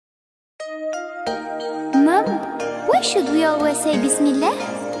Mom, why should we always say Bismillah?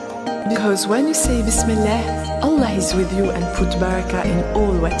 Because when you say Bismillah, Allah is with you and put barakah in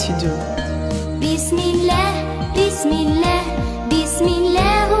all what you do. Bismillah, Bismillah,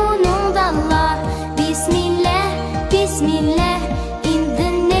 Bismillah, au nom d'Allah. Bismillah, Bismillah, in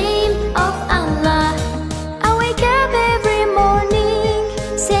the name of Allah. I wake up every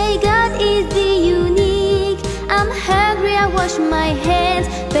morning, say God is the unique. I'm hungry, I wash my hands,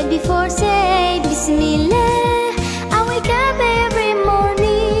 but before say Bismillah. I wake up every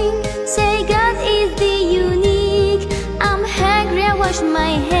morning, say God is the unique. I'm hungry, I wash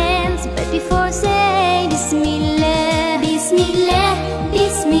my hands, but before say Bismillah. Bismillah,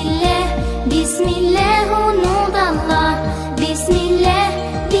 Bismillah, Bismillah, au nom d'Allah. Bismillah,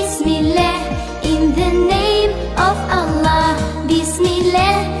 Bismillah, in the name of Allah.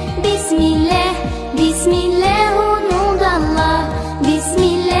 Bismillah, Bismillah, Bismillah, au nom d'Allah.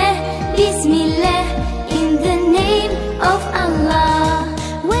 Bismillah, Bismillah, in the name of Allah.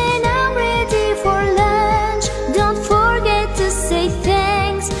 When I'm ready for lunch, don't forget to say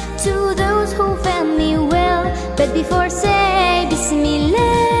thanks to those who fed me well, but before say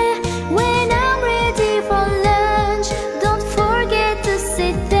Bismillah. When I'm ready for lunch, don't forget to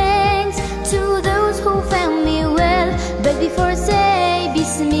say thanks to those who fed me well, but before say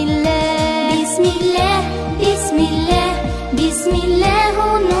Bismillah. Bismillah, Bismillah, Bismillah,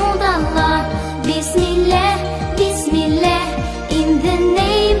 au nom d'Allah. Bismillah, Bismillah, in the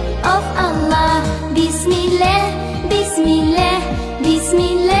name of Allah. Bismillah, Bismillah,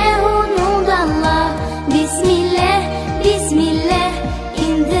 Bismillah, au nom d'Allah. Bismillah, Bismillah,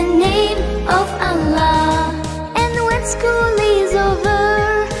 in the name of Allah. And when school is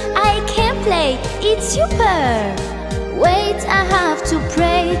over, I can play, it's super. Wait, I have to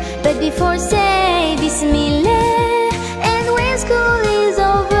pray, but before say Bismillah. And when school is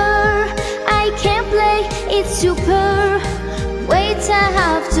over, I can play, it's super. Wait, I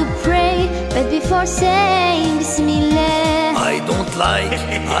have to pray, but before saying Bismillah. I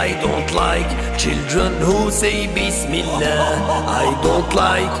don't like children who say Bismillah. I don't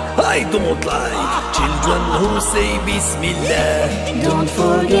like children who say Bismillah. Don't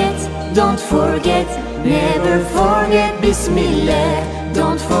forget, never forget Bismillah.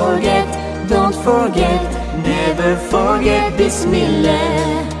 Don't forget, never forget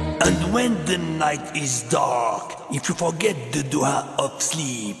Bismillah. And when the night is dark, if you forget the dua of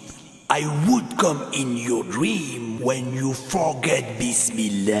sleep, I would come in your dream when you forget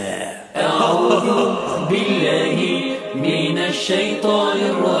Bismillah. أعوذ بالله من الشيطان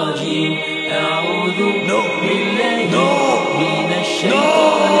الرجيم. أعوذ بالله من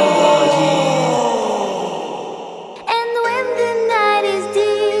الشيطان الرجيم. And when the night is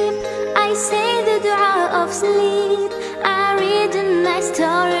deep, I say the dua of sleep. I read a nice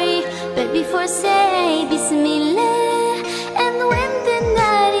story, but before say Bismillah. And when the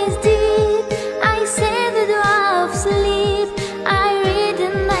night is deep, I say the dua of sleep. I read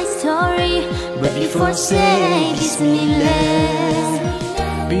a nice story, but before say Bismillah.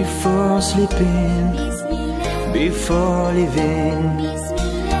 Before sleeping, before living,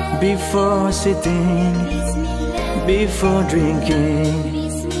 before sitting, before drinking,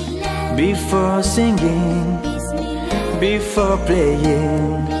 before singing, before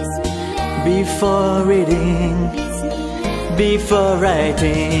playing, before reading, before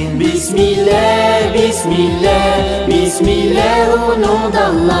writing. Bismillah, Bismillah, Bismillah, au nom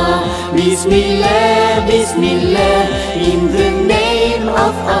d'Allah. Bismillah, Bismillah, in the name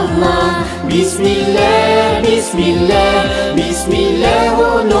of Allah. Bismillah, Bismillah, Bismillah,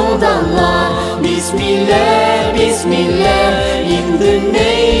 au nom d'Allah. Bismillah, Bismillah, in the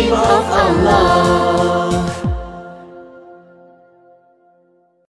name of Allah.